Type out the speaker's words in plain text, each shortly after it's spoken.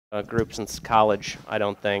group since college, I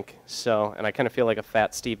don't think. So, and I kind of feel like a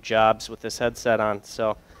fat Steve Jobs with this headset on.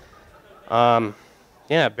 So,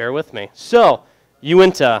 yeah, bear with me. So,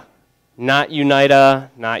 Uinta, not Unita,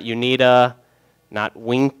 not Unita, not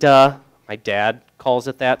Uinta. My dad calls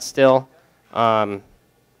it that still.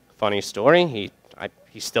 Funny story.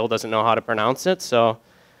 He still doesn't know how to pronounce it. So,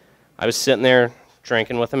 I was sitting there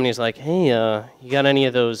drinking with him, and he's like, "Hey, you got any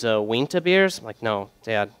of those Uinta beers?" I'm like, "No,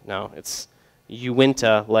 Dad, no. It's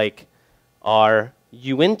Uinta, like our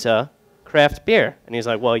Uinta craft beer." And he's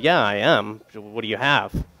like, "Well, yeah, I am. What do you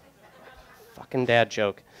have?" Fucking dad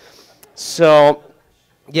joke. So,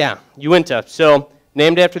 yeah, Uinta. So,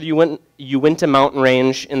 named after the Uinta mountain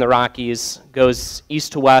range in the Rockies, goes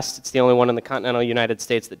east to west. It's the only one in the continental United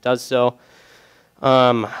States that does so,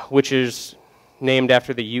 which is named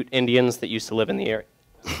after the Ute Indians that used to live in the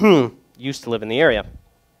area.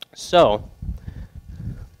 So,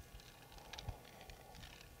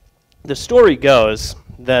 the story goes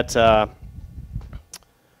that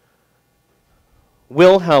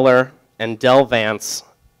Will Heller and Del Vance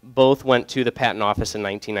both went to the patent office in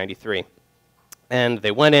 1993. And they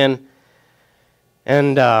went in,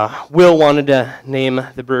 and Will wanted to name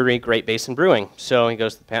the brewery Great Basin Brewing. So he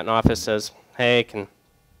goes to the patent office, says, "Hey, I'd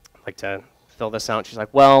like to fill this out." She's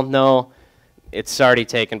like, "Well, no, it's already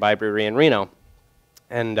taken by a brewery in Reno."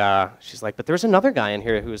 And she's like, "But there's another guy in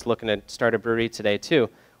here who's looking to start a brewery today, too."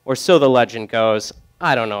 Or so the legend goes.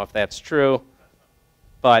 I don't know if that's true,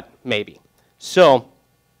 but maybe. So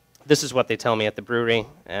this is what they tell me at the brewery,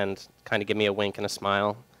 and kind of give me a wink and a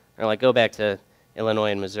smile. They're like, "Go back to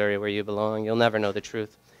Illinois and Missouri where you belong. You'll never know the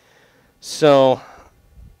truth." So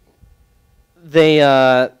they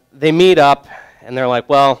meet up, and they're like,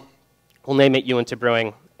 "Well, we'll name it Uinta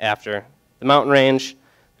Brewing after the mountain range.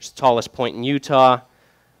 It's the tallest point in Utah.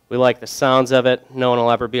 We like the sounds of it. No one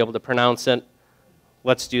will ever be able to pronounce it.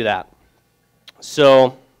 Let's do that."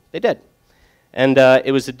 So they did. And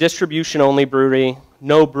it was a distribution-only brewery,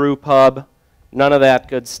 no brew pub, none of that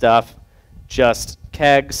good stuff, just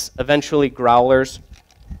kegs, eventually growlers,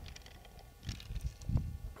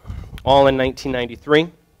 all in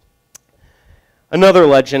 1993. Another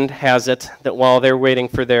legend has it that while they're waiting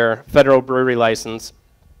for their federal brewery license,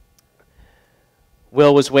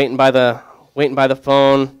 Will was waiting by the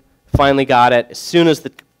phone, finally got it. As soon as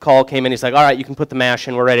the call came in, he's like, "All right, you can put the mash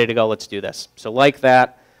in, we're ready to go, let's do this." So like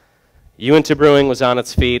that, Uinta Brewing was on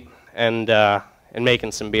its feet and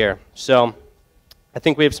making some beer. So I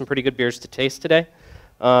think we have some pretty good beers to taste today.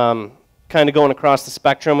 Kind of going across the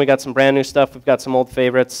spectrum. We got some brand new stuff, we've got some old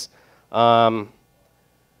favorites. Farmside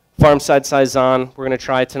Saison we're going to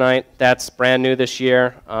try tonight. That's brand new this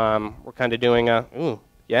year. We're kind of doing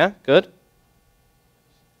yeah, good?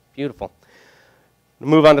 Beautiful. We'll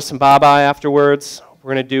move on to some Baba afterwards.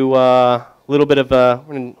 We're going to do a little bit of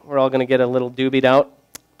we're all going to get a little doobied out.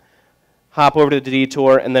 Hop over to the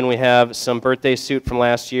Detour, and then we have some birthday suit from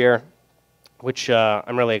last year, which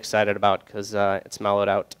I'm really excited about because it's mellowed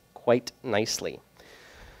out quite nicely.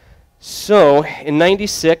 So in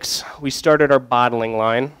 '96, we started our bottling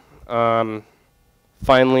line.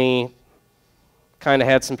 Finally, kind of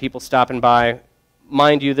had some people stopping by.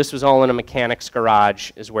 Mind you, this was all in a mechanic's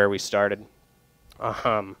garage is where we started.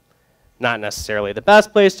 Not necessarily the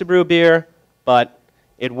best place to brew beer, but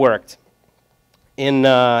it worked. In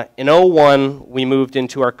 '01, we moved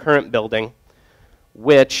into our current building,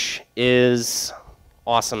 which is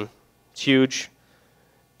awesome. It's huge.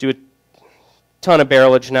 Do a ton of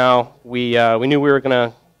barrelage now. We knew we were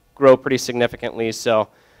going to grow pretty significantly, so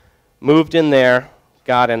moved in there,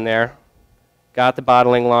 got the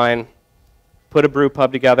bottling line, put a brew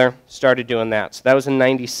pub together, started doing that. So that was in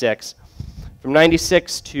 '96. From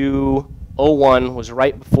 '96 to '01 was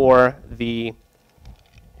right before the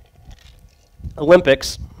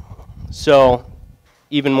Olympics, so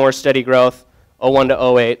even more steady growth. '01 to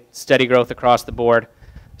 '08, steady growth across the board.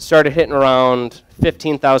 Started hitting around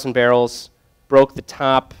 15,000 barrels, broke the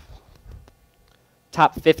top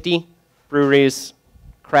 50 breweries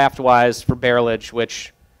craft-wise for barrelage,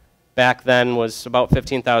 which back then was about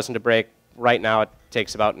 15,000 to break. Right now it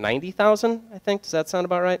takes about 90,000, I think. Does that sound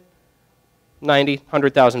about right? 90,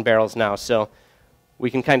 100,000 barrels now. So we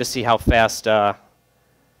can kind of see how fast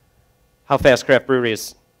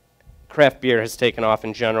craft beer has taken off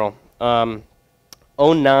in general.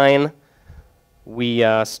 '09,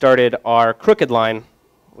 we started our Crooked line,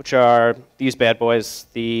 which are these bad boys.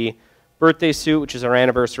 The Birthday Suit, which is our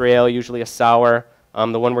anniversary ale, usually a sour.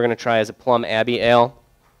 The one we're going to try is a Plum Abbey ale.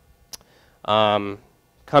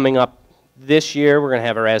 Coming up this year, we're going to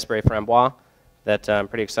have a Raspberry Framboise that I'm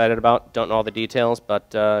pretty excited about. Don't know all the details,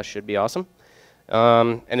 but should be awesome.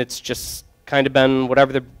 And it's just kind of been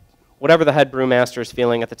whatever the whatever the head brewmaster is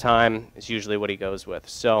feeling at the time is usually what he goes with.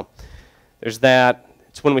 So there's that.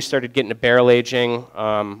 It's when we started getting to barrel aging.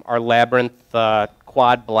 Our Labyrinth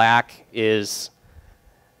Quad Black is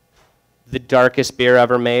the darkest beer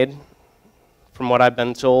ever made, from what I've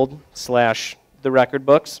been told, / the record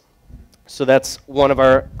books. So that's one of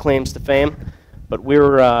our claims to fame. But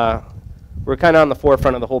we're kind of on the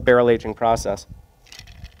forefront of the whole barrel aging process.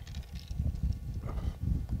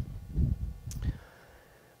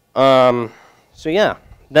 So yeah,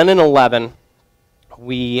 then in 11,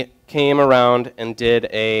 we came around and did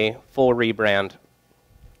a full rebrand.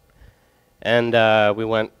 And we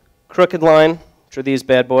went Crooked line, which are these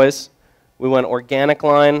bad boys. We went organic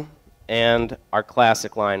line and our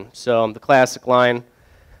classic line. So the classic line,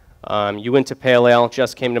 Uinta Pale Ale,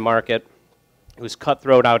 just came to market. It was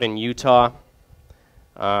Cutthroat out in Utah.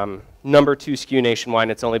 Number 2 SKU nationwide,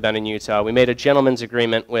 it's only been in Utah. We made a gentleman's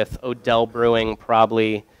agreement with Odell Brewing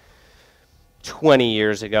probably 20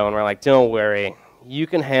 years ago, and we're like, don't worry, you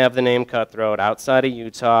can have the name Cutthroat outside of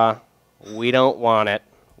Utah. We don't want it.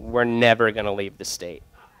 We're never going to leave the state.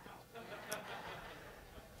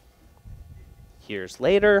 Years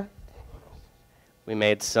later, we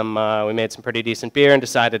made some pretty decent beer and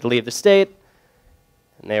decided to leave the state.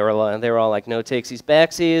 And they were all like, no takesies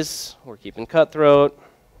backsies. We're keeping Cutthroat.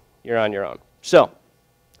 You're on your own. So,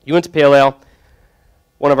 Uinta Pale Ale,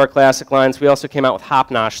 one of our classic lines. We also came out with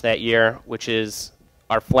Hop Nosh that year, which is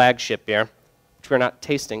our flagship beer, which we're not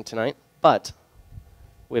tasting tonight, but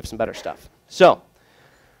we have some better stuff. So,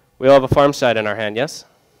 we all have a farm side in our hand, yes?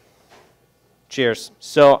 Cheers.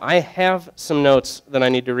 So I have some notes that I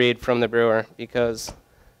need to read from the brewer because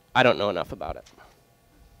I don't know enough about it.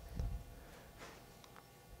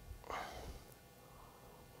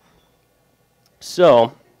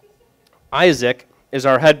 So Isaac is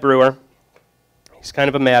our head brewer. He's kind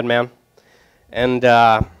of a madman. And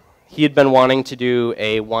he had been wanting to do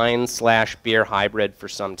a wine/beer hybrid for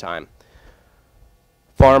some time.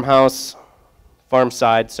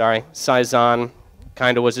 Saison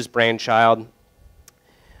kind of was his brainchild.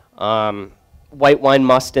 White wine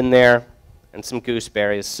must in there and some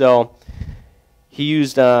gooseberries. So he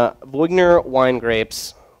used Voigner wine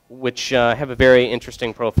grapes, which have a very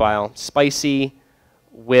interesting profile. Spicy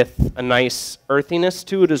with a nice earthiness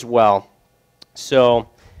to it as well. So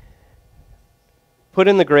put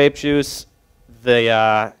in the grape juice.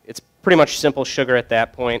 It's pretty much simple sugar at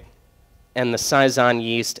that point. And the Saison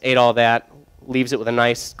yeast ate all that, leaves it with a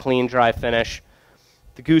nice, clean, dry finish.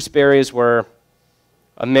 The gooseberries were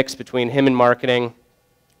a mix between him and marketing.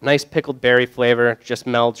 Nice pickled berry flavor, just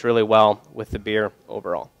melds really well with the beer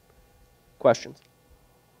overall. Questions?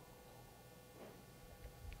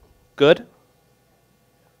 Good?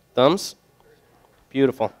 Thumbs?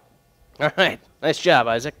 Beautiful. All right, nice job,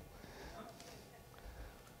 Isaac.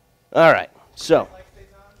 All right, so.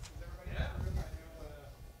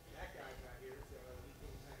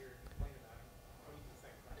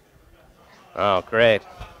 Oh, great.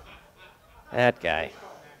 That guy.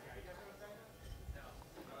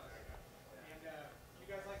 You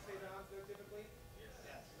guys like saisons though, typically?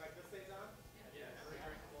 Yes. Like this saison? Yes. Is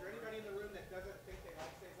there anybody in the room that doesn't think they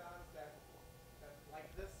like saisons that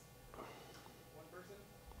like this? One person?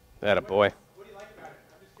 That a boy. What do you like about it?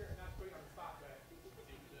 I'm just curious, not to put you on the spot, but a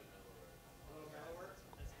little mellower.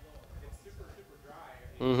 It's super, super dry.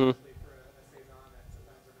 Mm-hmm. For a saison that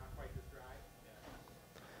sometimes are not quite this dry.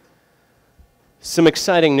 Some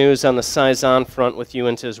exciting news on the saison front with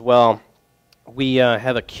Uinta as well. We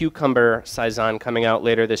have a cucumber saison coming out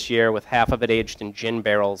later this year with half of it aged in gin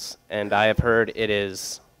barrels, and I have heard it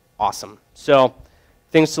is awesome. So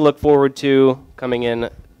things to look forward to coming in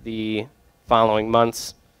the following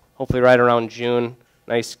months, hopefully right around June.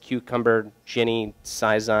 Nice cucumber ginny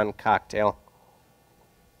saison cocktail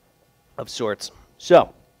of sorts.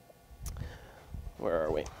 So, where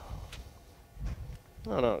are we?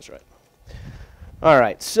 Oh, no, that's right. All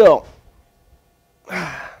right, so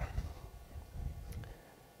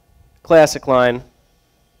classic line,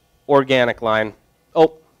 organic line.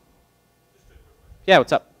 Oh, yeah,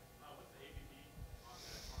 what's up? I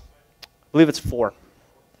believe it's 4.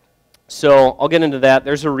 So I'll get into that.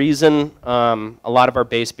 There's a reason a lot of our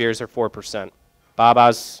base beers are 4%.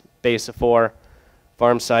 Baba's base of 4,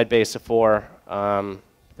 Farmside base of 4, the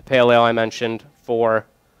Pale Ale I mentioned 4,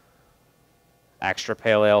 Extra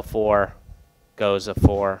Pale Ale 4. Goes a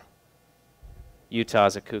 4.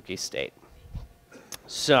 Utah's a kooky state.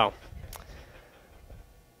 So,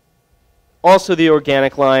 also the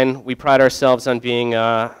organic line, we pride ourselves on being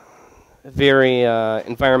very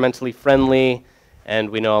environmentally friendly, and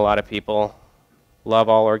we know a lot of people love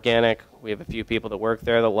all organic. We have a few people that work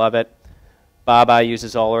there that love it. Baba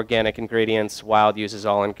uses all organic ingredients. Wild uses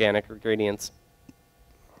all organic ingredients.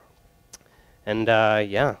 And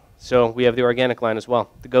yeah, so we have the organic line as well,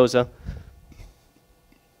 the Goza.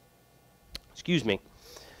 Excuse me.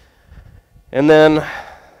 And then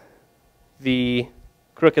the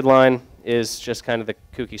crooked line is just kind of the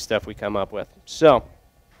kooky stuff we come up with. So,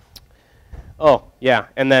 oh, yeah,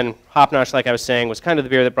 and then Hop Nosh, like I was saying, was kind of the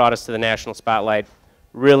beer that brought us to the national spotlight,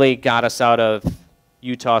 really got us out of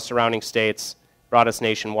Utah, surrounding states, brought us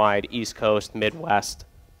nationwide, East Coast, Midwest,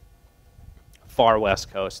 far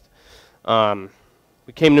West Coast.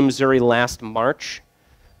 We came to Missouri last March.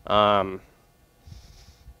 Been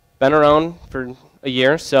around for a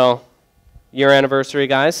year, so year anniversary,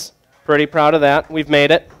 guys. Pretty proud of that. We've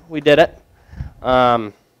made it. We did it.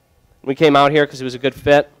 We came out here because it was a good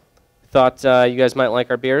fit. Thought you guys might like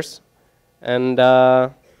our beers. And yeah.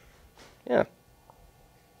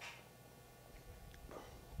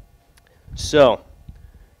 So,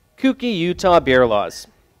 kooky Utah beer laws.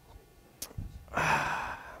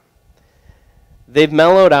 They've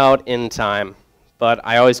mellowed out in time, but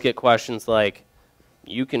I always get questions like,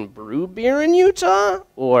 you can brew beer in Utah?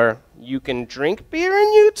 Or you can drink beer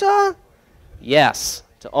in Utah? Yes,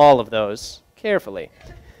 to all of those, carefully.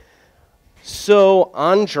 So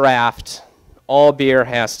on draft, all beer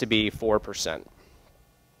has to be 4%.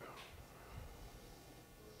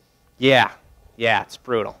 Yeah, it's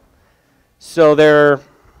brutal. So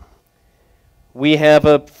we have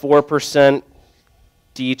a 4%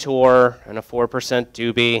 Detour and a 4%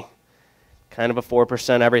 Dubhe, kind of a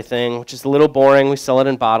 4% everything, which is a little boring. We sell it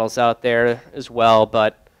in bottles out there as well,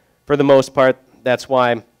 but for the most part, that's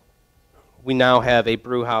why we now have a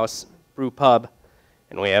brew house, brew pub,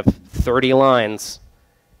 and we have 30 lines,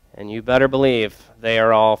 and you better believe they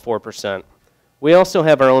are all 4%. We also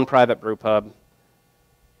have our own private brew pub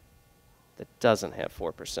that doesn't have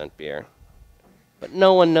 4% beer, but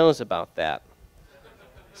no one knows about that.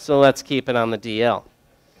 So let's keep it on the DL.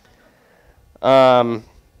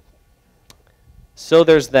 So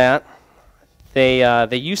there's that. They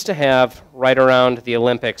used to have, right around the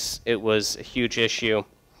Olympics, it was a huge issue.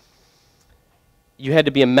 You had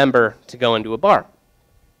to be a member to go into a bar.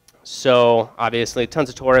 So obviously tons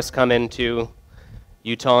of tourists come into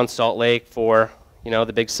Utah and Salt Lake for,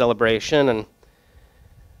 the big celebration, and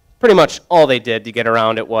pretty much all they did to get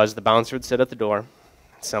around it was the bouncer would sit at the door,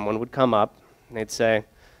 someone would come up, and they'd say,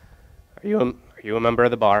 are you a member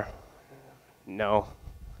of the bar? No.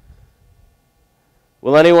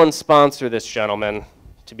 Will anyone sponsor this gentleman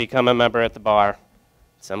to become a member at the bar?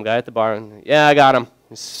 Some guy at the bar, and, yeah, I got him.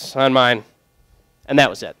 It's on mine. And that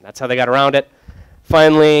was it. That's how they got around it.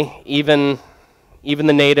 Finally, even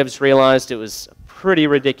the natives realized it was a pretty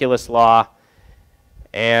ridiculous law,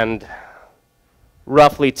 and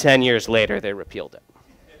roughly 10 years later, they repealed it.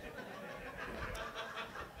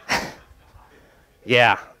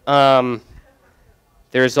 Yeah.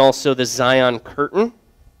 There's also the Zion curtain,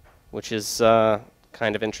 which is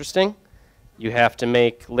kind of interesting. You have to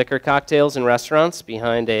make liquor cocktails in restaurants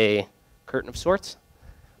behind a curtain of sorts.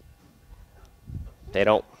 They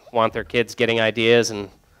don't want their kids getting ideas and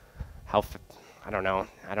I don't know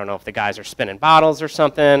if the guys are spinning bottles or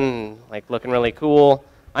something, like looking really cool.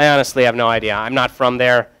 I honestly have no idea. I'm not from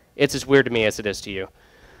there. It's as weird to me as it is to you.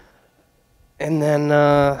 And then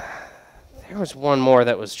there was one more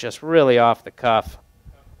that was just really off the cuff.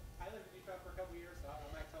 I lived in Utah for a couple years, so I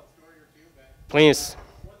might tell a story or two. But Please.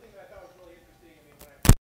 one thing that I thought was really interesting,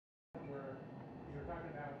 where you were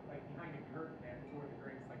talking about like behind a curtain and pour the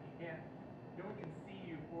drinks, like no one can see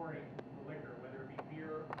you pouring the liquor, whether it be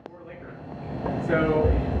beer or liquor.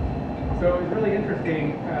 So it was really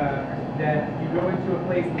interesting that you go into a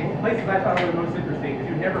place. The places I thought were the most interesting,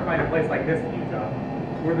 because you'd never find a place like this in Utah,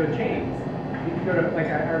 were the chains. You go to, like,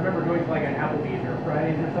 I remember going to like an Applebee's or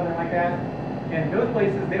Fridays or something like that, and those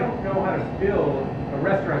places, they don't know how to build a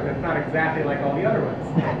restaurant that's not exactly like all the other ones.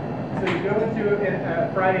 So you go into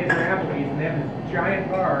Fridays or Applebee's, and they have this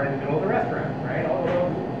giant bar in the middle of the restaurant, right?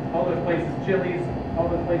 All those places, Chili's, all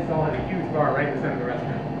those places all have a huge bar right in the center of the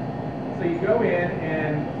restaurant. So you go in,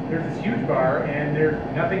 and there's this huge bar, and there's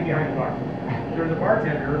nothing behind the bar. There's a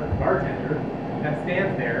bartender that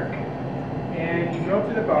stands there, and you go up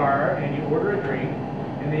to the bar, and you order a drink,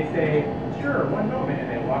 and they say, sure, one moment, and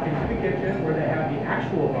they walk into the kitchen where they have the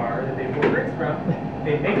actual bar that they pour drinks from.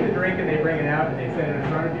 They make the drink, and they bring it out, and they set it in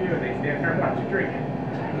front of you, and they stand there and watch you drink it.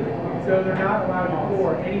 So they're not allowed to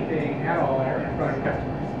pour anything at all in front of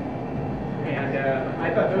customers. And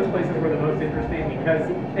I thought those places were the most interesting because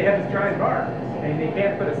they have this giant bar, and they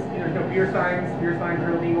can't put there's no beer signs. Beer signs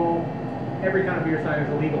are illegal. Every kind of beer sign is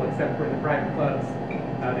illegal except for the private clubs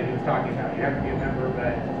that he was talking about. You have to be a member,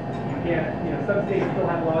 but you can't, some states still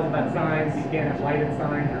have laws about signs. You can't have lighted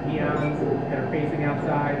signs or neons that are facing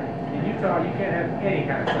outside. In Utah, you can't have any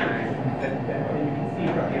kind of sign that you can see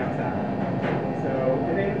from the outside. So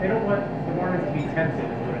they don't want the Mormons to be tempted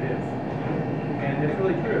is what it is. And it's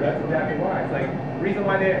really true. That's exactly why. It's like the reason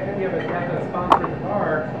why they have a sponsor at the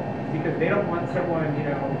bar is because they don't want someone,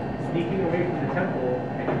 sneaking away from the temple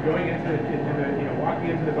and going into the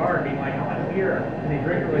walking into the bar and being like, I want a beer, and they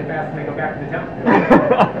drink it really fast and they go back to the temple.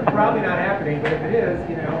 It's probably not happening, but if it is,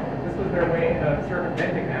 this was their way of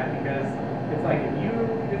circumventing that, because it's like if you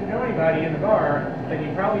didn't know anybody in the bar, then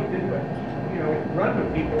you probably didn't, run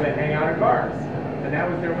with people that hang out in bars, and that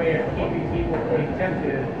was their way of keeping people from being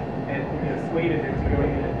tempted and swayed into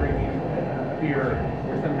going in and drinking a beer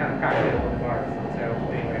or some kind of cocktail in the bars. So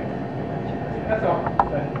anyway. That's all.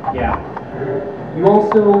 But yeah. You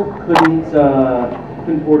also couldn't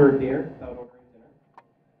order beer without ordering dinner.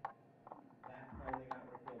 That finally got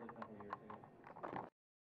repealed a couple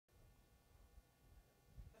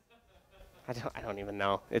years ago. I don't even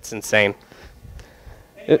know. It's insane.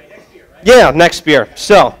 anyway, next year, right? Yeah, next beer.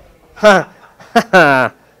 So,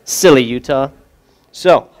 silly Utah.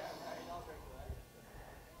 So,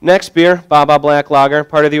 next beer, Baba Black Lager,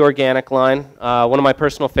 part of the organic line. One of my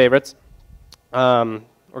personal favorites.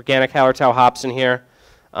 Organic Hallertau hops in here.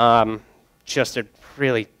 Just a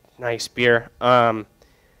really nice beer.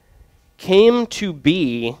 Came to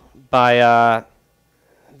be by,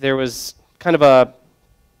 there was kind of a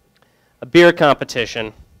beer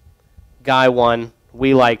competition. Guy won.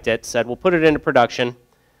 We liked it. Said, we'll put it into production.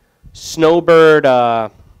 Snowbird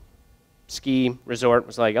Ski Resort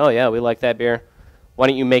was like, oh, yeah, we like that beer. Why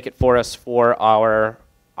don't you make it for us for our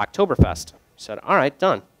Oktoberfest? Said, all right,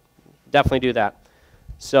 done. Definitely do that.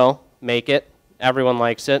 So, make it. Everyone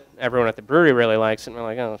likes it. Everyone at the brewery really likes it. And we're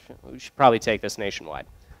like, oh, we should probably take this nationwide.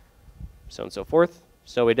 So and so forth.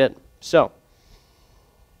 So we did. So,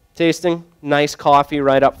 tasting. Nice coffee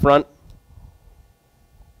right up front.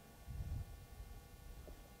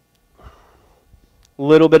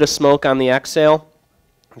 Little bit of smoke on the exhale.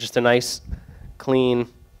 Just a nice, clean,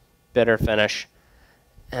 bitter finish.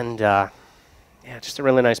 And, yeah, just a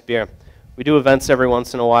really nice beer. We do events every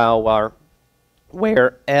once in a while where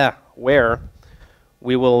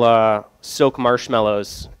we will soak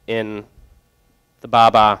marshmallows in the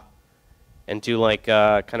baba and do like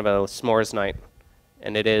kind of a s'mores night.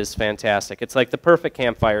 And it is fantastic. It's like the perfect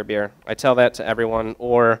campfire beer. I tell that to everyone.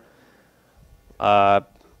 Or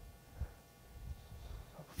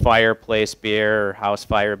fireplace beer or house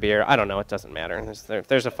fire beer. I don't know. It doesn't matter. If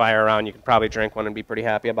there's a fire around, you can probably drink one and be pretty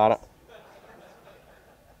happy about it.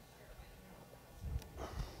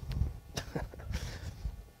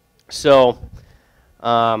 So,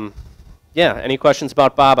 yeah, any questions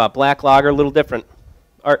about Baba? Black lager, a little different.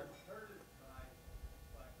 Art.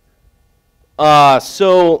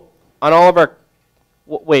 So, on all of our,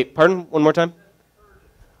 wait, pardon, one more time?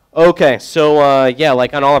 Okay, so, yeah,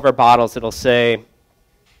 like on all of our bottles, it'll say,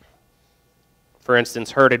 for instance,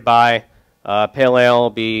 herded by, pale ale will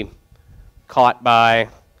be caught by,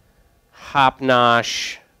 hop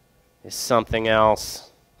nosh is something else.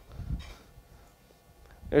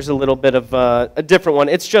 There's a little bit of a different one.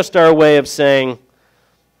 It's just our way of saying,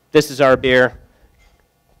 this is our beer.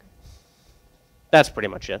 That's pretty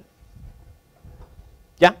much it.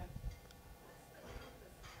 Yeah?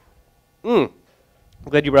 I'm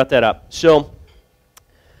glad you brought that up. So,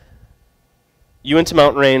 Uinta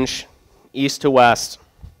Mountain Range, east to west.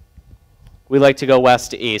 We like to go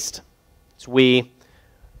west to east. So we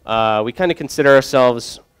kind of consider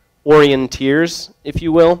ourselves orienteers, if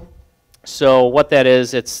you will. So what that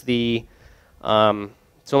is, it's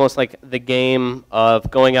almost like the game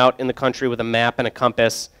of going out in the country with a map and a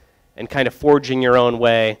compass and kind of forging your own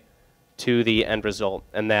way to the end result.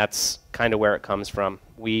 And that's kind of where it comes from.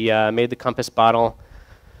 We made the compass bottle,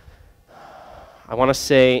 I want to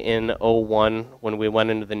say in '01 when we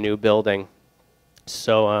went into the new building.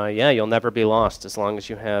 So yeah, you'll never be lost as long as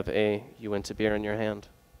you have a Uinta beer in your hand.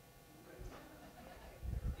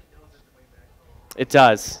 It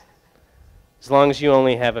does. As long as you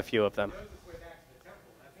only have a few of them.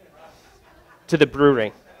 To the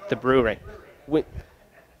brewery. The brewery.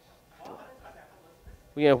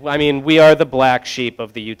 I mean, we are the black sheep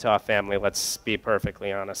of the Utah family, let's be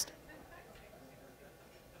perfectly honest.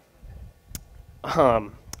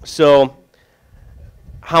 So,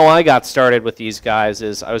 how I got started with these guys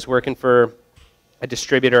is I was working for a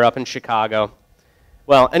distributor up in Chicago.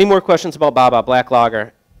 Well, any more questions about Baba Black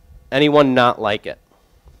Lager? Anyone not like it?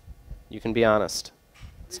 You can be honest.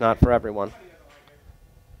 It's not for everyone.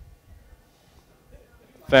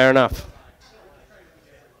 Fair enough.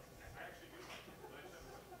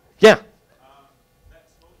 Yeah. That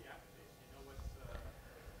smoky aftertaste, you know what's in,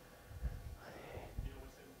 like, I guess,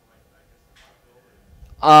 the hot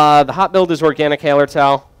build? The hot build is organic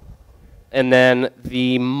Hallertau. And then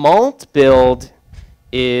the malt build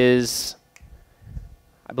is,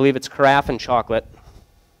 I believe it's carafe and chocolate.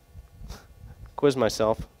 Quiz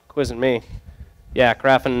myself. Quizzing me. Yeah,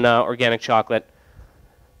 carafe and organic chocolate.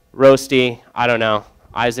 Roasty, I don't know.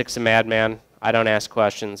 Isaac's a madman. I don't ask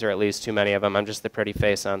questions, or at least too many of them. I'm just the pretty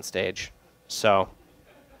face on stage. So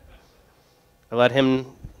I let him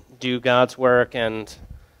do God's work, and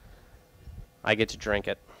I get to drink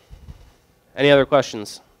it. Any other questions?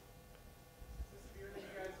 Is this beer that you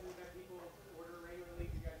guys have people order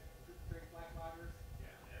regularly? Do you guys drink black lagers?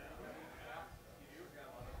 Yeah. You do? Got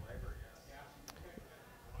a lot of flavor, yes.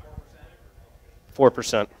 Yeah. 4%? 4%.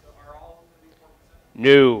 So are all of them going to be 4%?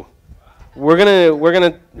 No. We're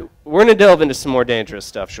gonna delve into some more dangerous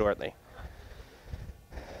stuff shortly.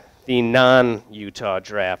 The non-Utah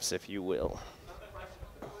drafts, if you will.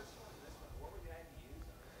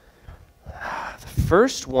 The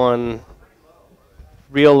first one,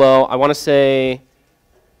 real low. I want to say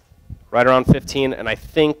right around 15, and I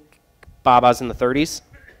think Baba's in the 30s,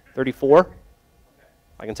 34.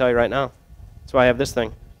 I can tell you right now. That's why I have this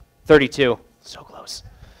thing. 32. So close.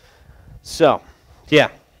 So, yeah.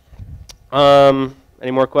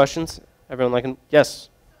 Any more questions? Everyone liking? Yes.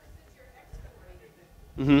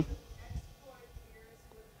 Mm-hmm.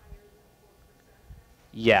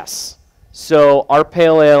 Yes. So our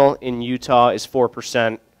pale ale in Utah is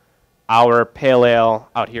 4%. Our pale ale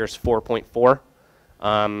out here is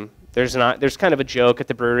 4.4. There's kind of a joke at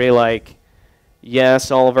the brewery, like, yes,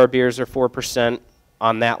 all of our beers are 4%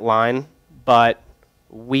 on that line, but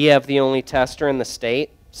we have the only tester in the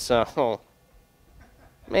state, so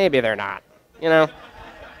maybe they're not, you know?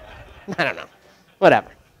 I don't know. Whatever.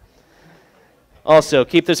 Also,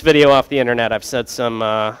 keep this video off the internet. I've said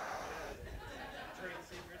some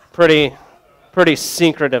pretty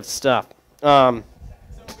secretive stuff. So let me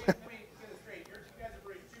get this straight. You guys are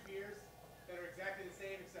brewing 2 beers that are exactly the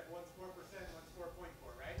same, except one's 4% and one's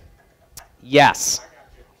 4.4, right? Yes. I got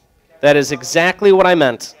you. That is exactly what I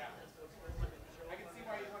meant. I can see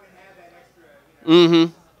why you want to have that extra, you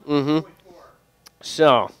know, Mm-hmm. Mm-hmm. 4.4.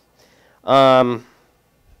 So,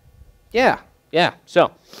 yeah.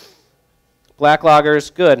 So, black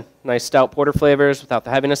lagers, good. Nice stout porter flavors without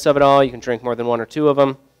the heaviness of it all. You can drink more than 1 or 2 of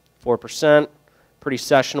them. 4%, pretty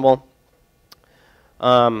sessionable.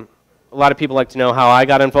 A lot of people like to know how I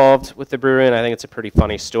got involved with the brewery, and I think it's a pretty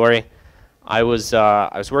funny story. I was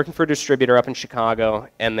working for a distributor up in Chicago,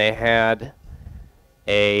 and they had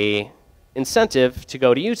a incentive to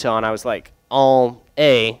go to Utah, and I was like,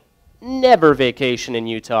 never vacation in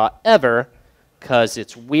Utah ever, because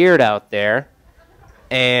it's weird out there,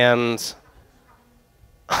 and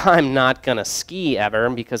I'm not going to ski ever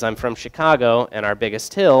because I'm from Chicago, and our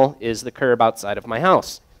biggest hill is the curb outside of my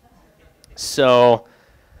house. So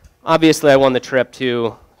obviously I won the trip,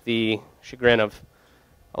 to the chagrin of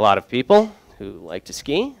a lot of people who like to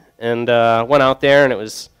ski, and went out there, and it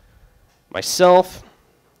was myself,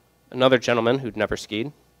 another gentleman who'd never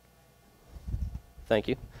skied. Thank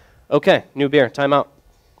you. Okay, new beer, time out.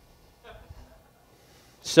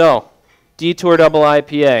 So, Detour Double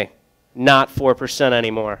IPA, not 4%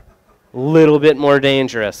 anymore. A little bit more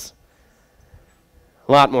dangerous.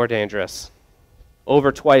 A lot more dangerous.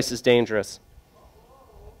 Over twice as dangerous.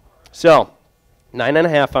 So,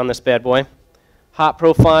 9.5 on this bad boy. Hop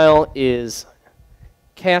profile is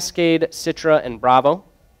Cascade, Citra, and Bravo.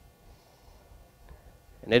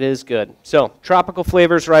 And it is good. So, tropical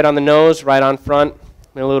flavors right on the nose, right on front.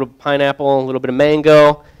 A little pineapple, a little bit of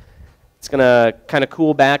mango. It's going to kind of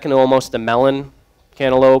cool back into almost a melon,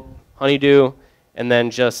 cantaloupe, honeydew, and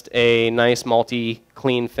then just a nice malty,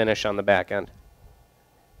 clean finish on the back end.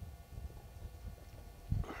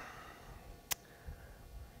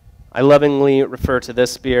 I lovingly refer to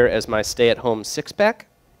this beer as my stay-at-home six-pack.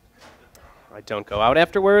 I don't go out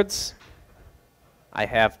afterwards. I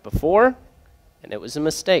have before, and it was a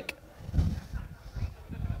mistake.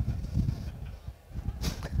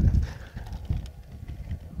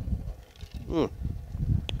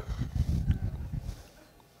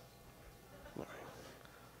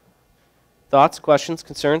 Thoughts, questions,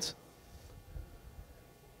 concerns?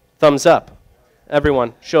 Thumbs up.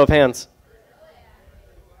 Everyone, show of hands.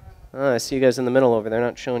 Oh, I see you guys in the middle over there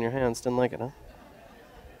not showing your hands. Didn't like it, huh?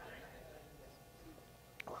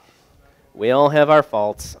 We all have our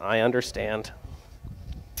faults. I understand.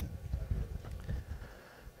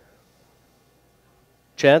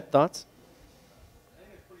 Chad, thoughts? I think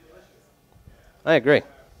it's pretty delicious. I agree. This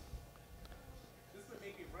would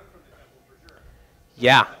make me run from the temple for sure.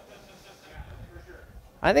 Yeah.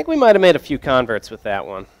 I think we might have made a few converts with that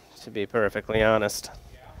one, to be perfectly honest.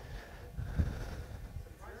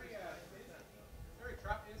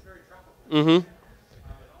 Mm-hmm.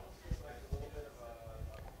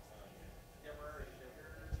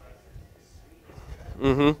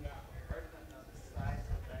 Mm-hmm.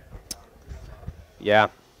 Yeah.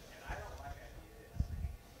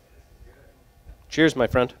 Cheers, my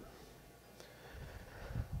friend.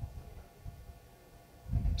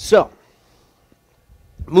 So,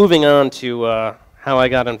 moving on to how I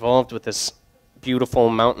got involved with this beautiful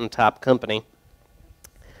mountaintop company.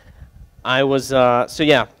 I was I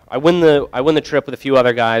win the trip with a few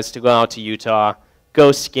other guys to go out to Utah,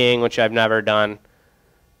 go skiing, which I've never done.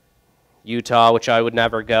 Utah, which I would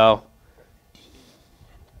never go.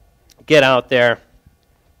 Get out there.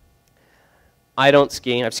 I don't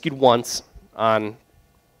ski. I've skied once on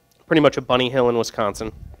pretty much a bunny hill in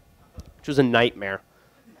Wisconsin, which was a nightmare.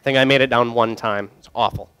 I think I made it down one time. It's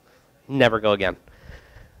awful. Never go again.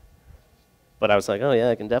 But I was like, oh yeah,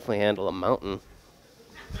 I can definitely handle a mountain.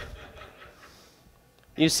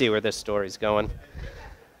 You see where this story's going.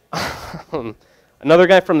 Another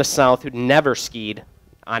guy from the south who'd never skied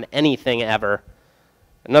on anything ever.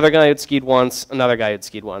 Another guy who'd skied once. Another guy who'd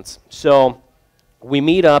skied once. So we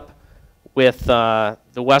meet up with the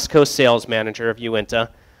West Coast sales manager of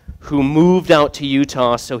Uinta, who moved out to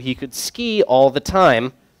Utah so he could ski all the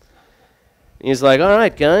time. He's like, all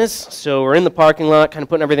right, guys. So we're in the parking lot, kind of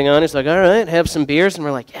putting everything on. He's like, all right, have some beers. And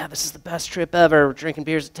we're like, yeah, this is the best trip ever. We're drinking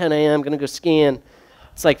beers at 10 a.m., going to go skiing.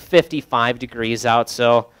 It's like 55 degrees out,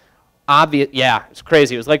 so yeah, it's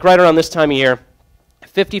crazy. It was like right around this time of year,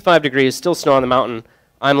 55 degrees, still snow on the mountain.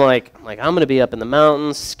 I'm like, I'm going to be up in the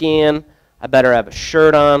mountains skiing. I better have a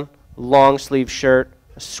shirt on, a long sleeve shirt,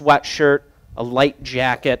 a sweatshirt, a light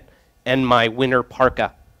jacket, and my winter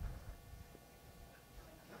parka.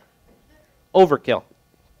 Overkill.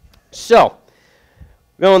 So,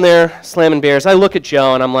 going there, slamming beers. I look at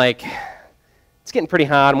Joe, and I'm like, it's getting pretty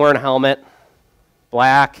hot. I'm wearing a helmet,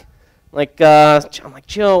 black. I'm like,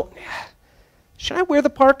 Joe, should I wear the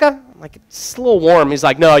parka? I'm like, it's a little warm. He's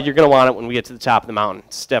like, no, you're going to want it when we get to the top of the mountain.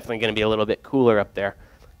 It's definitely going to be a little bit cooler up there.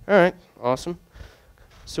 All right, awesome.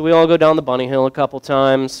 So we all go down the bunny hill a couple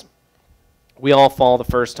times. We all fall the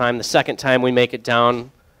first time. The second time we make it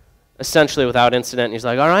down essentially without incident. And he's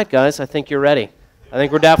like, all right, guys, I think you're ready. I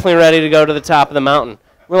think we're definitely ready to go to the top of the mountain.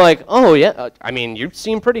 We're like, oh, yeah. I mean, you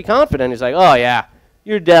seem pretty confident. He's like, oh, yeah,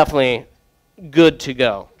 you're definitely good to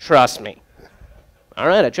go. Trust me. All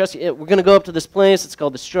right, I trust you. We're going to go up to this place. It's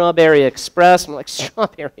called the Strawberry Express. I'm like,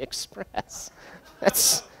 Strawberry Express?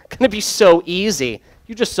 That's going to be so easy.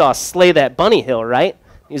 You just saw us slay that bunny hill, right?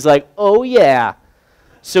 He's like, oh, yeah.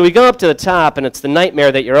 So we go up to the top, and it's the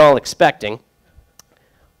nightmare that you're all expecting.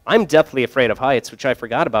 I'm deathly afraid of heights, which I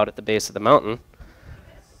forgot about at the base of the mountain.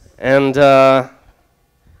 And,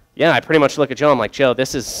 yeah, I pretty much look at Joe. I'm like, Joe,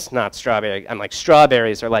 this is not strawberry. I'm like,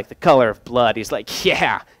 strawberries are like the color of blood. He's like,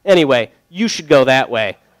 yeah. Anyway, you should go that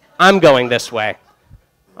way. I'm going this way.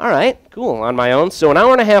 All right, cool, on my own. So an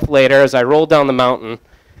hour and a half later, as I roll down the mountain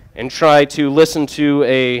and try to listen to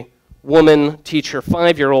a woman teach her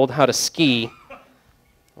 5-year-old how to ski,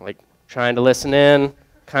 like trying to listen in,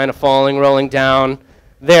 kind of falling, rolling down.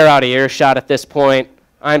 They're out of earshot at this point.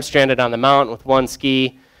 I'm stranded on the mountain with one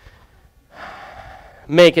ski.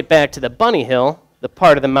 Make it back to the bunny hill, the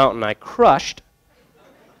part of the mountain I crushed.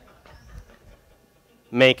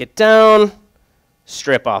 Make it down,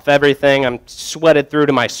 strip off everything. I'm sweated through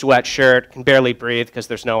to my sweatshirt, can barely breathe because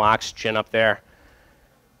there's no oxygen up there.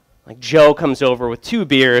 Like Joe comes over with 2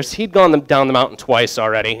 beers. He'd gone down the mountain twice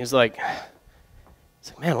already. He's like,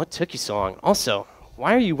 man, what took you so long? Also,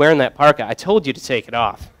 why are you wearing that parka? I told you to take it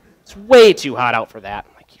off. It's way too hot out for that.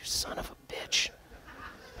 I'm like, you son of a bitch.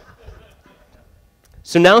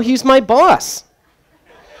 So now he's my boss,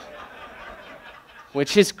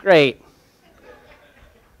 which is great.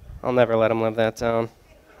 I'll never let him live that down.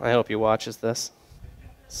 I hope he watches this.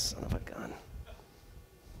 Son of a gun.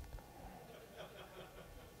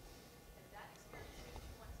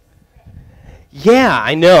 Yeah,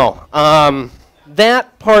 I know.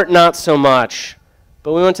 That part, not so much.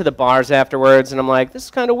 But we went to the bars afterwards, and I'm like, this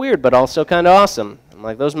is kind of weird, but also kind of awesome. I'm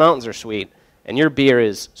like, those mountains are sweet, and your beer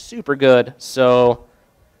is super good, so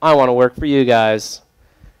I want to work for you guys.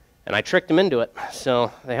 And I tricked them into it,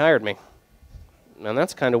 so they hired me. And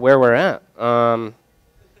that's kind of where we're at. So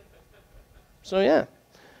yeah.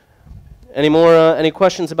 Any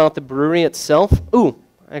questions about the brewery itself? Ooh,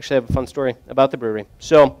 I actually have a fun story about the brewery.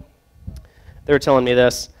 So they were telling me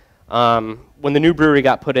this. When the new brewery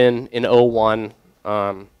got put in 01,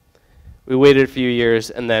 we We waited a few years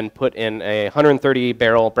and then put in a 130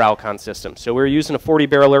 barrel Braucon system. So we were using a 40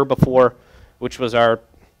 barreler before, which was our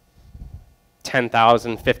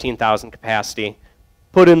 10,000, 15,000 capacity.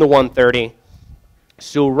 Put in the 130.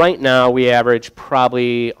 So right now we average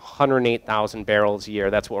probably 108,000 barrels a year.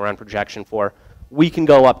 That's what we're on projection for. We can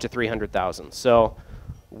go up to 300,000. So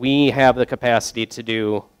we have the capacity to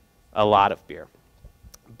do a lot of beer.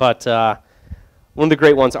 But one of the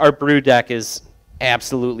great ones, our brew deck is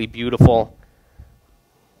absolutely beautiful.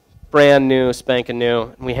 Brand new, spanking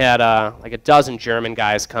new. We had like a dozen German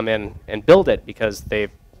guys come in and build it because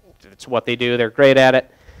it's what they do. They're great at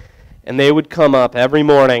it. And they would come up every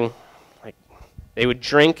morning. Like, they would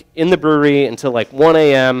drink in the brewery until like 1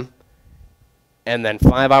 a.m. And then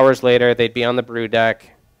 5 hours later, they'd be on the brew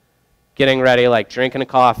deck getting ready, like drinking a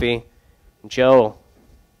coffee. And Joe,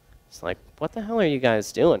 it's like, what the hell are you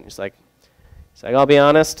guys doing? He's like, I'll be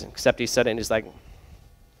honest, except he said it, and he's like,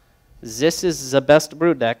 this is the best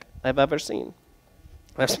brew deck I've ever seen.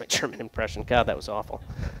 That's my German impression. God, that was awful.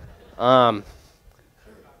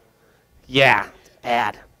 Yeah,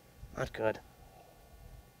 bad. Not good.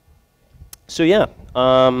 So yeah,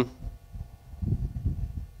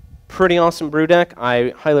 pretty awesome brew deck.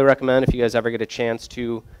 I highly recommend if you guys ever get a chance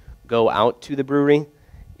to go out to the brewery.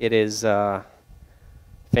 It is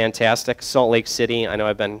fantastic. Salt Lake City, I know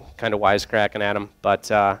I've been kind of wisecracking at them, but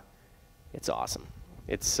it's awesome.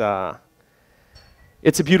 It's a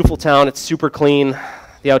beautiful town. It's super clean.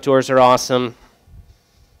 The outdoors are awesome.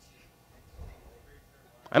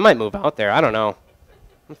 I might move out there. I don't know.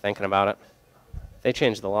 I'm thinking about it. If they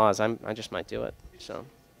change the laws, I just might do it. So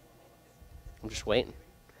I'm just waiting.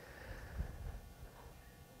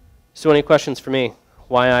 So any questions for me?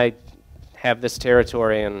 Why I have this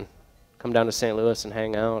territory and come down to St. Louis and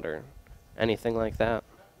hang out or anything like that?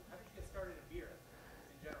 How did you get started in beer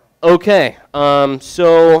in general? Okay,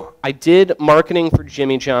 so I did marketing for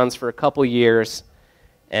Jimmy John's for a couple years,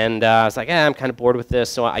 and I was like, I'm kind of bored with this,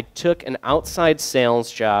 so I took an outside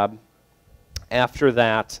sales job after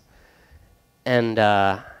that, and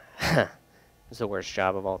it was the worst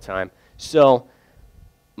job of all time. So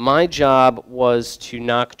my job was to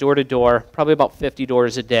knock door to door, probably about 50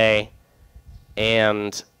 doors a day,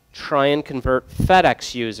 and try and convert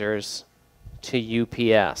FedEx users to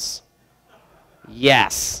UPS.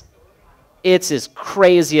 Yes. It's as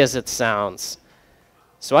crazy as it sounds.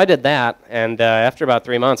 So I did that, and after about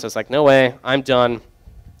 3 months, I was like, no way, I'm done.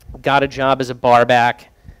 Got a job as a bar back.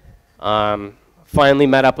 Finally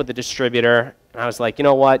met up with the distributor, and I was like, you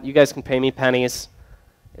know what, you guys can pay me pennies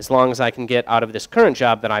as long as I can get out of this current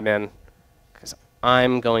job that I'm in, because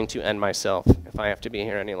I'm going to end myself if I have to be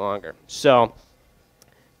here any longer. So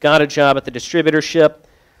got a job at the distributorship,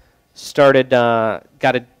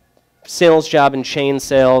 got a sales job in chain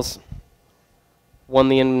sales, won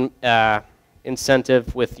the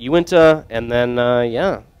incentive with Uinta, and then,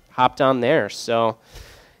 yeah, hopped on there. So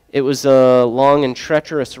it was a long and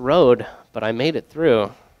treacherous road, but I made it through.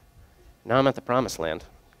 Now I'm at the promised land,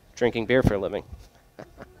 drinking beer for a living.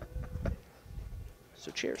 So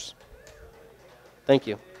cheers. Thank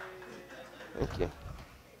you. Thank you.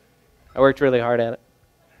 I worked really hard at it.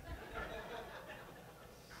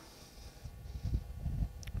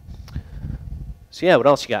 So yeah, what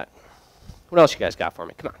else you got? What else you guys got for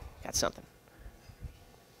me? Come on, got something.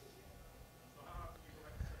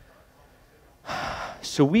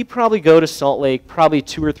 So we probably go to Salt Lake probably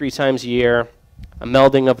 2 or 3 times a year, a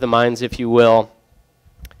melding of the minds, if you will.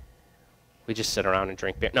 We just sit around and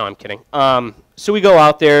drink beer. No, I'm kidding. So we go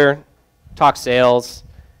out there, talk sales,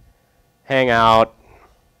 hang out,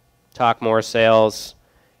 talk more sales,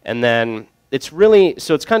 and then it's really,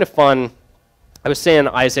 so it's kind of fun. I was saying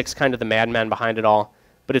Isaac's kind of the madman behind it all,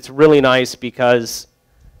 but it's really nice because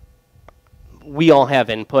we all have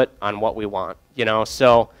input on what we want, you know,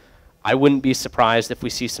 so I wouldn't be surprised if we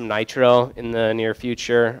see some nitro in the near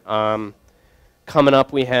future. Coming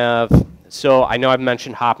up we have, so I know I've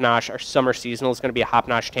mentioned Hop Nosh. Our summer seasonal is going to be a Hop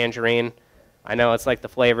Nosh Tangerine. I know it's like the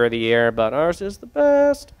flavor of the year, but ours is the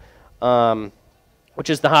best, which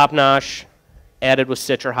is the Hop Nosh added with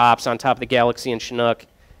Citra hops on top of the Galaxy and Chinook,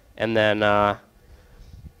 and then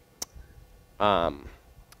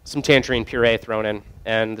some tangerine puree thrown in,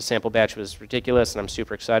 and the sample batch was ridiculous, and I'm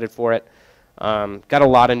super excited for it. Got a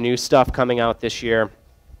lot of new stuff coming out this year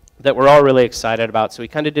that we're all really excited about, so we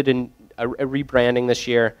kind of did a rebranding this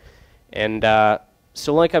year, and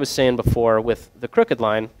so like I was saying before, with the Crooked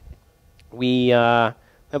line, we have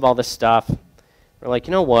all this stuff. We're like,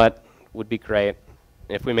 you know what would be great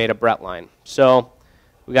if we made a Brett line. So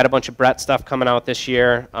we got a bunch of Brett stuff coming out this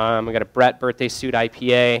year. We got a Brett Birthday Suit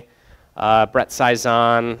IPA, Brett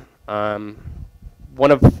Saison,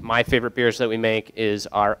 one of my favorite beers that we make is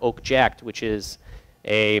our Oak Jacked, which is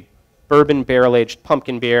a bourbon barrel-aged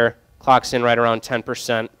pumpkin beer. Clocks in right around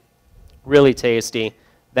 10%. Really tasty.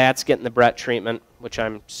 That's getting the Brett treatment, which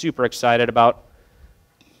I'm super excited about.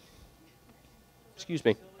 Excuse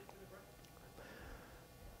me.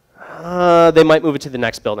 They might move it to the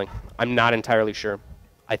next building. I'm not entirely sure.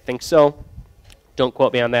 I think so. Don't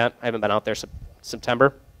quote me on that. I haven't been out there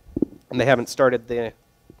September, and they haven't started the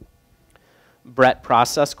Brett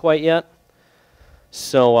process quite yet.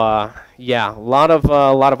 So yeah, a lot of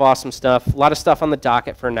awesome stuff. A lot of stuff on the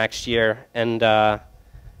docket for next year, and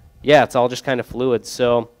yeah, it's all just kind of fluid.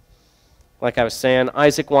 So, like I was saying,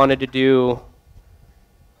 Isaac wanted to do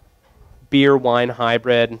beer wine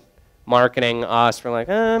hybrid marketing. Us, we're like,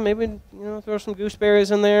 maybe throw some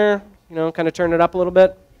gooseberries in there. Kind of turn it up a little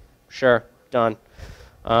bit. Sure, done.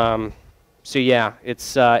 So yeah,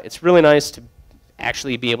 it's really nice to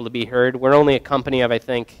actually be able to be heard. We're only a company of I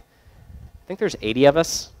think there's 80 of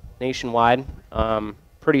us nationwide.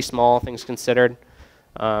 Pretty small, things considered.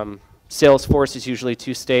 Sales force is usually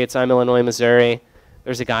 2 states. I'm Illinois, Missouri.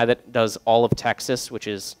 There's a guy that does all of Texas, which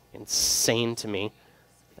is insane to me.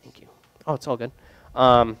 Thank you. Oh, it's all good.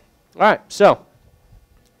 All right, so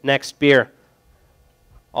next beer,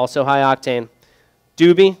 also high octane.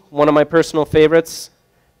 Dubhe, one of my personal favorites,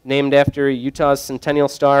 named after Utah's Centennial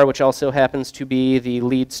Star, which also happens to be the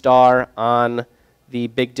lead star on the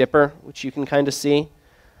Big Dipper, which you can kind of see.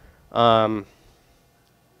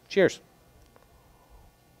 Cheers.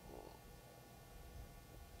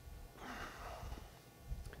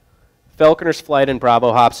 Falconer's Flight and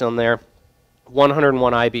Bravo hops on there.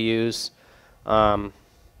 101 IBUs.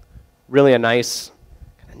 Really a nice,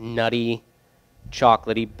 nutty,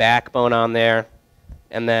 chocolatey backbone on there.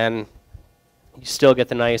 And then you still get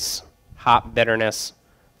the nice hop bitterness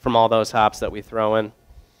from all those hops that we throw in.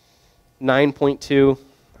 9.2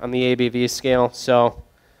 on the ABV scale. So,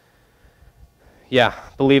 yeah,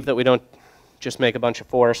 believe that we don't just make a bunch of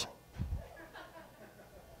 4s.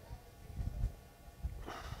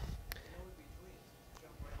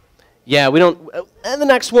 Yeah, we don't. And the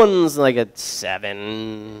next one's like a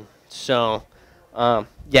 7. So,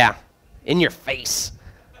 yeah, in your face.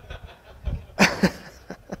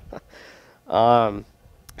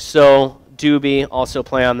 So Dubhe, also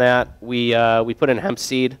play on that. We put in hemp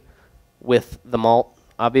seed with the malt,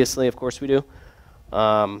 obviously, of course we do,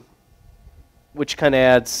 which kind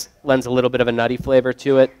of lends a little bit of a nutty flavor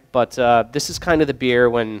to it. But this is kind of the beer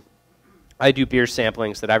when I do beer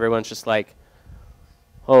samplings that everyone's just like,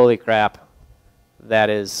 holy crap, that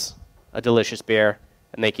is a delicious beer.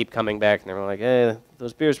 And they keep coming back, and they're like, hey,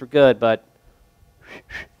 those beers were good, but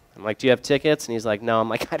I'm like, do you have tickets? And he's like, no. I'm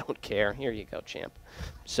like, I don't care. Here you go, champ.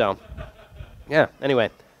 So, yeah, anyway,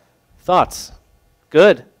 thoughts?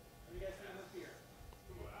 Good.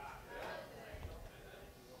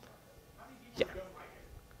 Yeah.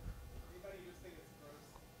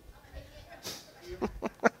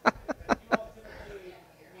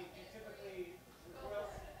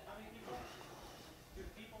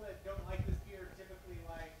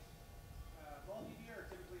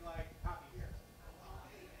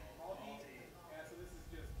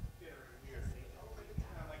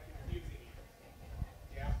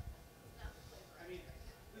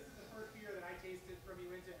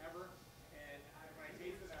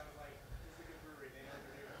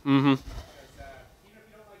 Mm-hmm. Because even if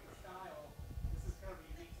you don't like the style, this is kind of a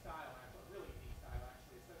unique style, a really unique style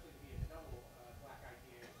actually, especially to be a double black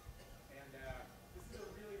IPA. And this is a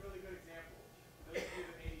really, really good example. For those of you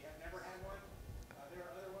that maybe have never had one, there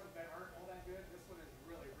are other ones that aren't all that good. This one is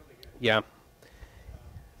really, really good. Yeah.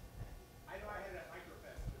 I know I had it at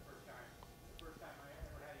Microfest for the first time. It's the first time I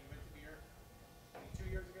ever had a Uinta beer. Maybe 2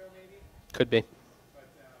 years ago, maybe. Could be. But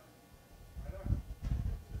I don't know.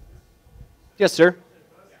 Yes, sir.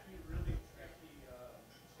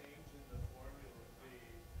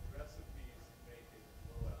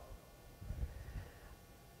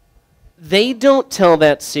 They don't tell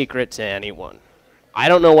that secret to anyone. I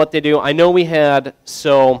don't know what they do. I know we had,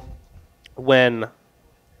 so when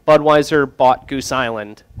Budweiser bought Goose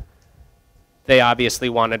Island, they obviously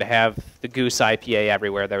wanted to have the Goose IPA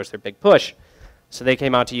everywhere. That was their big push. So they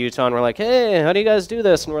came out to Utah and were like, hey, how do you guys do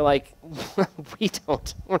this? And we're like, we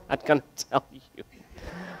don't. We're not going to tell you.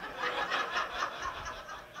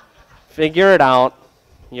 Figure it out.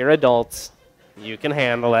 You're adults. You can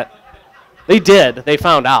handle it. They did. They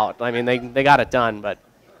found out. I mean, they got it done, but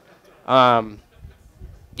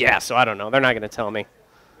yeah, so I don't know. They're not going to tell me.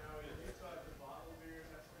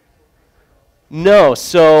 No,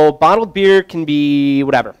 so bottled beer can be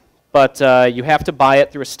whatever, but you have to buy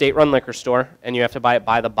it through a state-run liquor store, and you have to buy it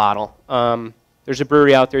by the bottle. There's a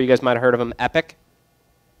brewery out there, you guys might have heard of them, Epic.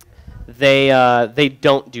 They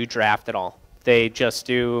don't do draft at all. They just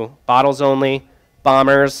do bottles only,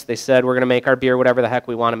 bombers. They said we're going to make our beer whatever the heck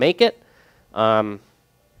we want to make it. Hell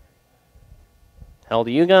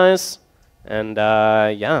to you guys. And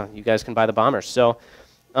yeah, you guys can buy the bombers. So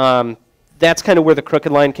that's kind of where the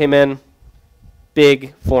Crooked line came in.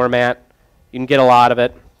 Big format. You can get a lot of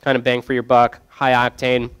it. Kind of bang for your buck. High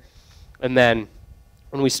octane. And then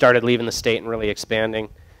when we started leaving the state and really expanding,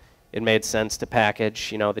 it made sense to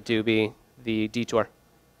package, you know, the Dubhe, the Detour.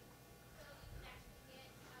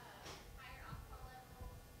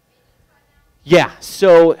 Yeah,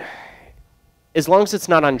 so as long as it's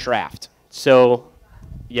not on draft. So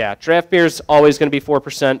yeah, draft beer is always going to be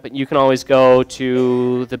 4%, but you can always go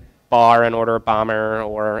to the bar and order a bomber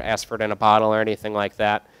or ask for it in a bottle or anything like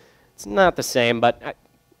that. It's not the same, but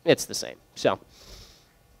it's the same. So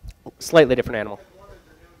slightly different animal.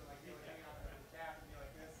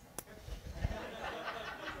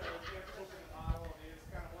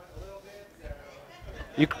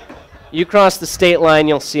 You cross the state line,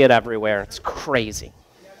 you'll see it everywhere. It's crazy.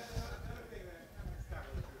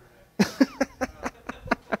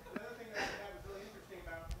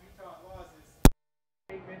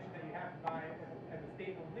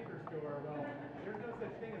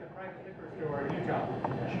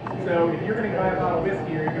 So if you're going to buy a bottle of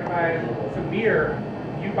whiskey or you're going to buy some beer,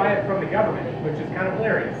 you buy it from the government, which is kind of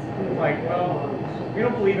hilarious. It's like, well, we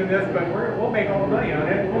don't believe in this, but we'll make all the money on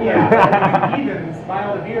it. Yeah. Heathens buy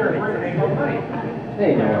all the beer and we're going to make all the money.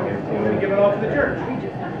 They know. We're going to give it all to the church, which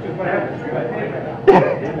is what happens. But anyway.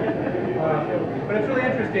 But it's really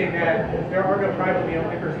interesting that there are no privately owned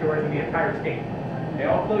liquor stores in the entire state. They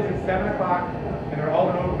all close at 7 o'clock, and they're all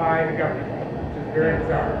owned by the government, which is very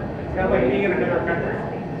bizarre. It's kind of like being in another country.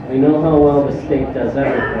 We know how well the state does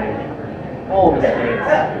everything. All the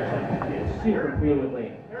states. Super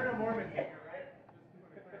fluidly. There are no Mormons in here, right?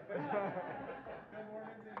 No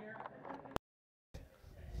Mormons in here?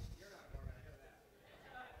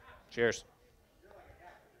 Cheers.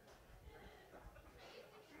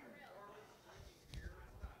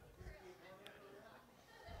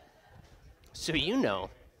 So you know,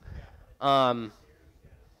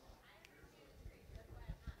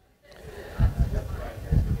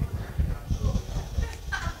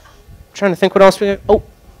 trying to think what else we got. Oh,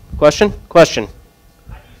 question?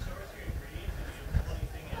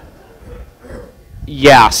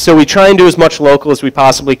 Yeah, so we try and do as much local as we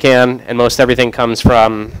possibly can, and most everything comes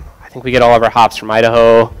from, I think we get all of our hops from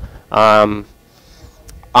Idaho.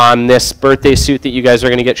 On this birthday suit that you guys are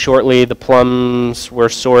going to get shortly, the plums were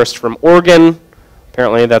sourced from Oregon.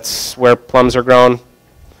 Apparently that's where plums are grown.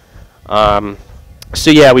 So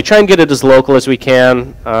yeah, we try and get it as local as we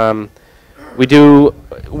can.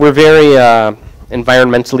 We're very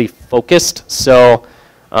environmentally focused, so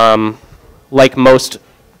like most,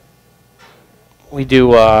 we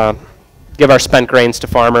do give our spent grains to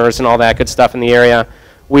farmers and all that good stuff in the area.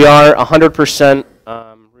 We are 100%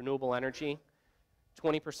 renewable energy.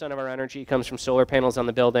 20% of our energy comes from solar panels on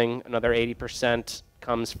the building. Another 80%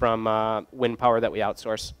 comes from wind power that we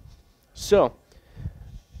outsource. So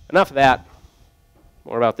enough of that.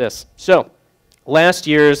 More about this. So last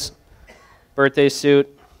year's birthday suit,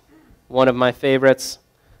 one of my favorites.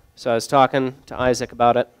 So I was talking to Isaac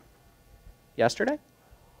about it yesterday.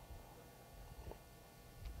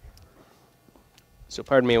 So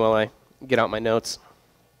pardon me while I get out my notes.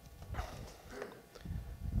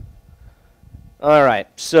 All right,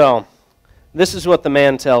 so this is what the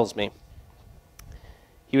man tells me.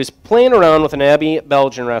 He was playing around with an Abbey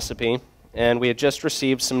Belgian recipe, and we had just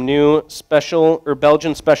received some new special, or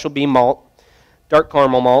Belgian special B malt, dark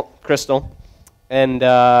caramel malt, crystal, and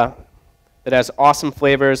it has awesome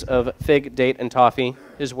flavors of fig, date, and toffee.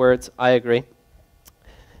 His words, I agree.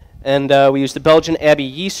 And we used the Belgian Abbey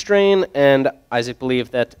yeast strain, and Isaac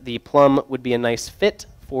believed that the plum would be a nice fit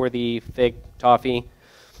for the fig, toffee,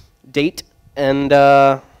 date, and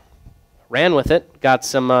ran with it. Got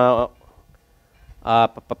some, uh-oh,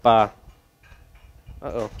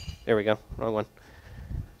 there we go, wrong one.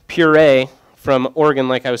 Puree from Oregon,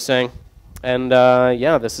 like I was saying. And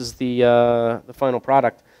yeah, this is the final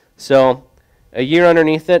product. So a year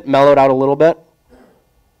underneath it, mellowed out a little bit.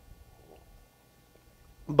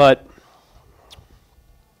 But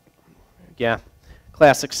yeah,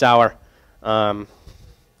 classic sour.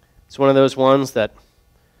 It's one of those ones that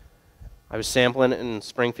I was sampling it in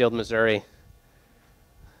Springfield, Missouri,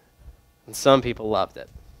 and some people loved it.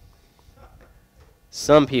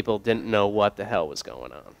 Some people didn't know what the hell was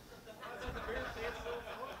going on.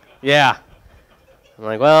 Yeah. I'm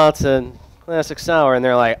like, well, it's a classic sour, and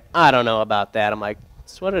they're like, I don't know about that. I'm like,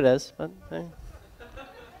 it's what it is, but hey,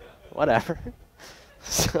 whatever.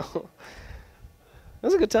 So it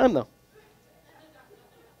was a good time, though.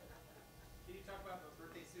 Can you talk about the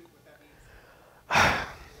birthday suit, what that means?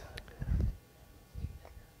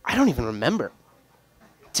 I don't even remember,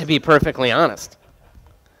 to be perfectly honest.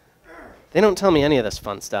 They don't tell me any of this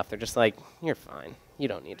fun stuff. They're just like, you're fine. You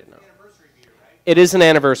don't need to know. Anniversary beer, right? It is an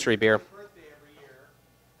anniversary beer. Birthday every year,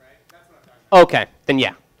 right? That's what I'm talking about. Okay, then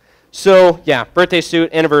yeah. So, yeah, birthday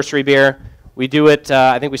suit, anniversary beer. We do it,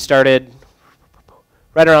 I think we started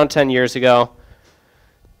right around 10 years ago.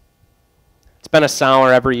 It's been a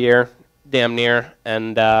sour every year, damn near.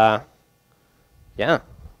 And, yeah,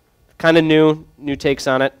 kind of new takes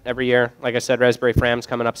on it every year. Like I said, Raspberry Fram's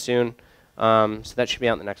coming up soon. So that should be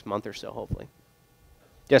out in the next month or so, hopefully.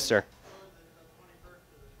 Yes, sir.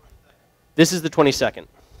 This is the 22nd.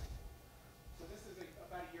 So this is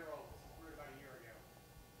about a year old. We're about a year ago.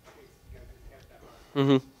 In case you guys didn't catch that part.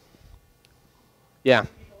 Mm-hmm. Yeah.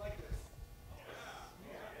 People like this.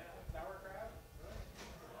 Yeah. Sour crab.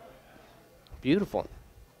 Beautiful.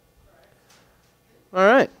 All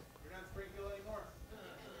right. You're not Springfield anymore.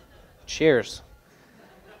 Cheers.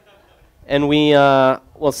 And we,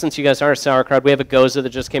 well, since you guys are a sauerkraut, we have a Goza that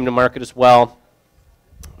just came to market as well.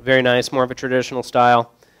 Very nice, more of a traditional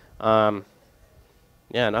style.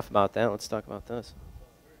 Yeah, enough about that. Let's talk about this.